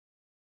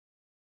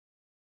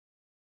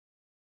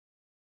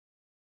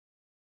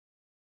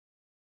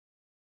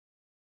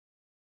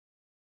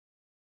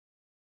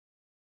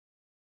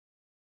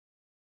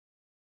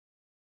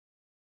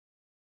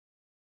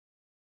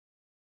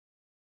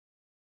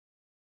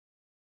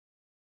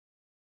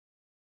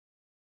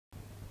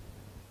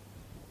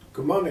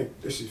Good morning,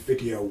 this is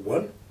video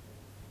 1,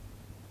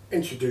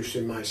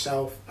 introducing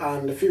myself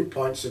and a few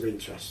points of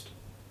interest.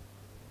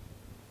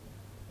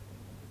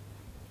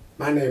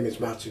 My name is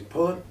Martin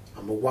Pullan.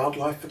 I'm a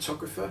wildlife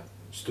photographer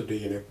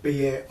studying a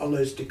BA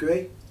Honours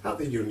degree at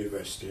the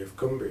University of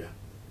Cumbria.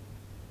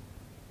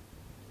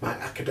 My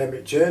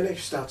academic journey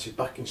started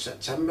back in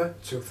September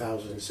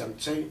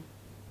 2017.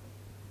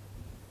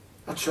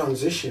 I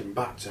transitioned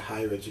back to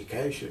higher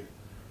education.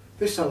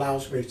 This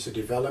allows me to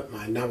develop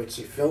my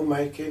narrative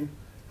filmmaking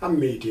and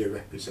media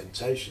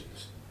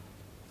representations.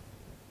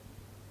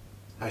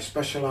 I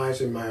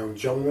specialise in my own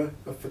genre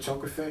of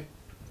photography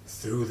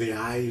through the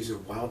eyes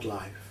of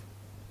wildlife.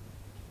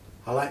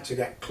 I like to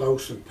get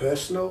close and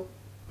personal,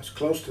 as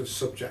close to the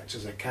subject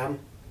as I can,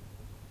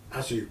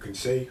 as you can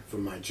see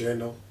from my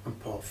journal and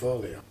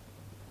portfolio.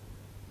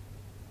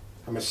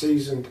 I'm a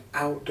seasoned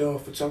outdoor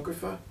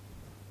photographer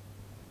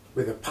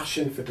with a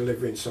passion for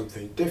delivering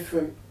something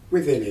different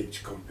within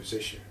each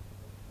composition.